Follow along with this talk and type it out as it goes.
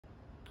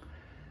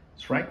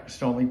It's Frank,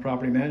 Stonelink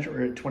Property Manager.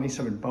 We're at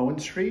 27 Bowen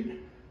Street,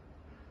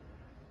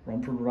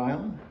 Rumford, Rhode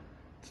Island.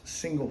 It's a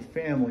single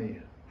family,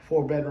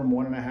 4-bedroom,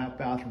 1.5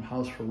 bathroom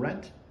house for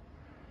rent.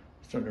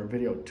 Starting our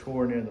video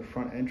tour near the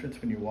front entrance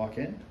when you walk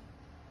in.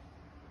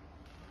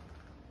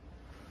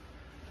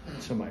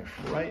 To my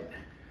right,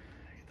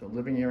 the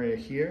living area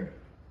here,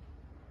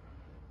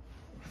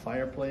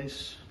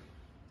 fireplace,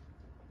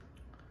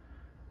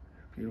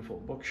 beautiful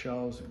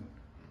bookshelves and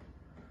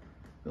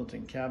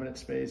built-in cabinet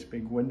space,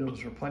 big windows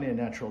for plenty of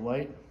natural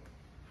light.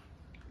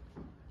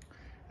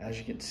 As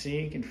you can see,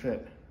 you can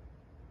fit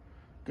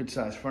good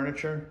sized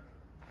furniture.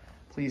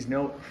 Please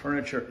note,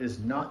 furniture is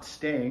not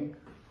staying.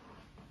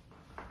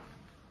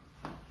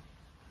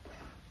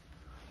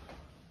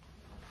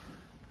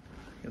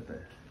 Got the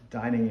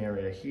dining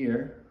area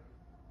here,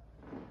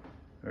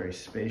 very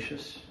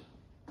spacious.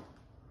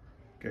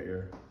 Got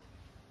your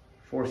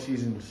Four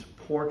Seasons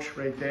porch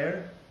right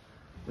there,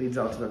 leads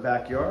out to the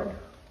backyard.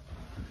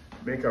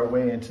 Make our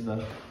way into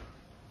the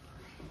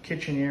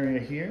kitchen area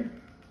here.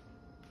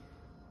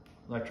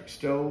 Electric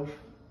stove,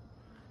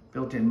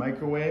 built-in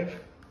microwave,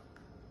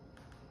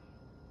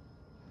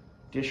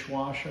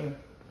 dishwasher,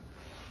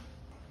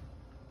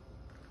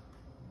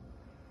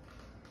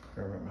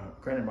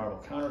 granite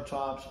marble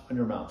countertops,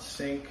 Undermount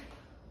sink,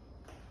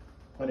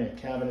 plenty of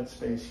cabinet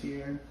space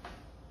here,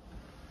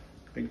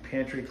 big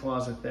pantry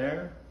closet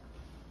there,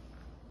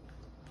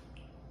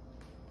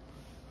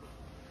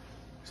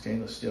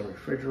 stainless steel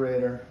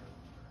refrigerator,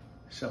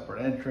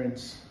 separate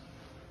entrance,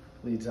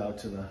 leads out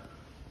to the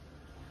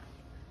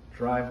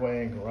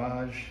driveway and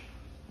garage.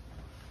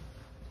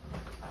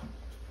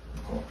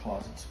 More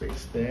closet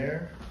space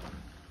there.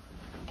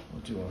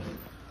 We'll do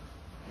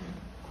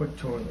a quick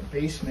tour of the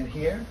basement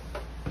here.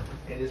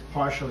 It is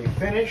partially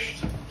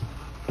finished.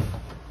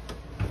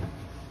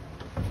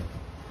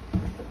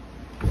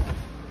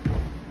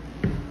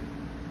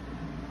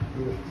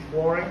 Beautiful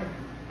flooring.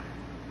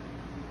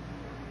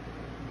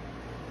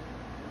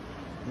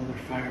 Another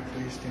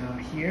fireplace down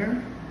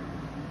here.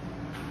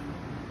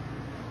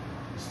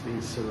 This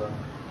leads to the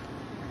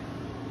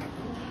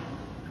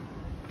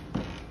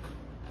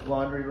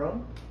laundry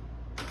room.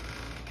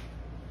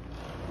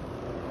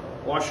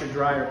 Washer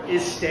dryer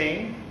is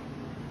staying.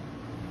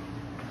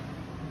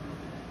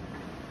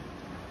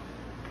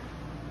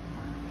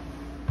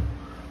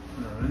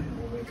 All right,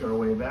 we'll make our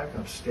way back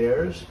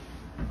upstairs.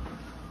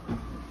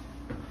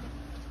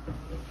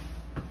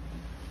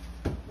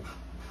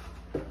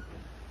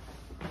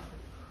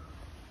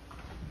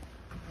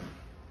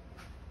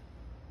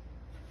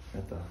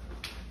 Got the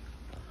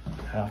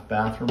half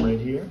bathroom right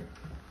here.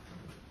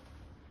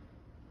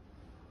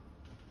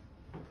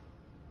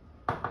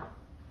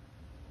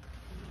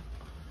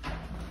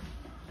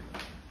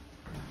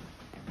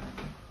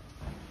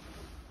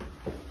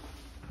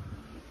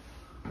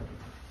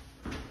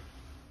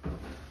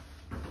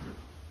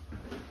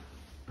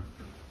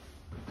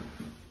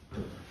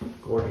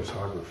 Gorgeous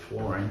hardwood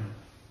flooring.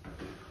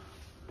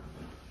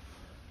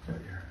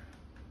 Got your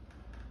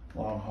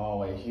long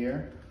hallway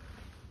here.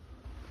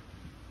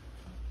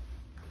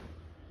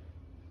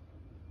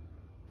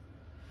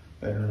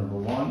 Bedroom number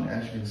 1,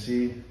 as you can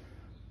see,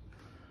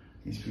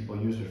 these people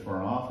use it for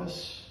an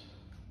office.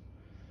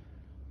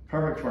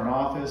 Perfect for an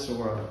office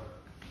or a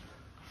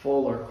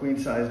full or queen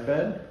size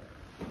bed.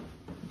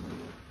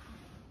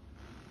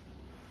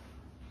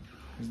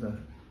 Here's the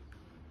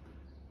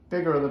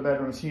bigger of the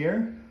bedrooms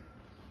here.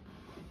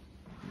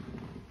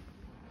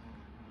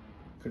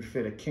 Could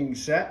fit a king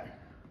set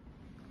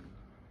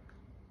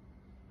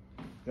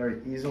very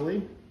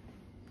easily.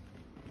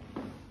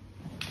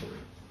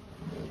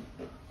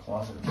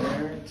 Closet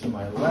there. To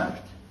my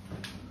left,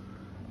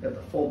 got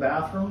the full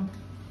bathroom.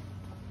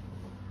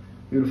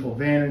 Beautiful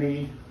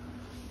vanity,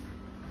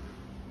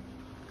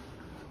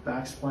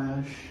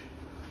 backsplash.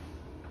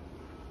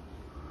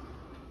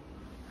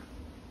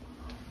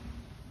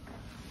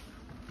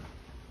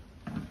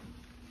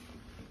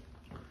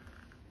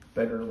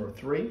 Bedroom number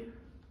 3.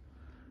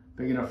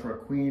 Big enough for a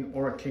queen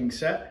or a king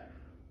set.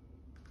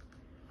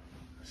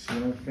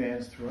 Ceiling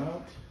fans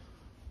throughout.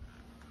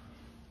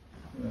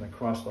 And then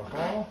across the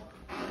hall,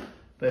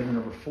 bedroom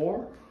number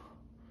 4.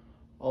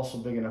 Also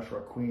big enough for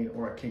a queen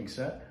or a king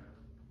set.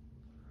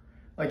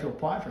 I'd like to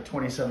apply for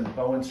 27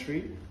 Bowen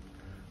Street,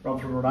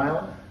 Rumford, Rhode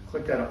Island.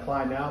 Click that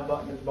apply now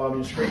button at the bottom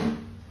of your screen.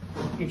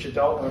 Each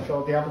adult will fill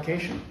out the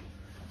application.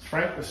 It's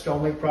Frank with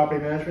Stonelink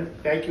Property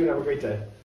Management. Thank you and have a great day.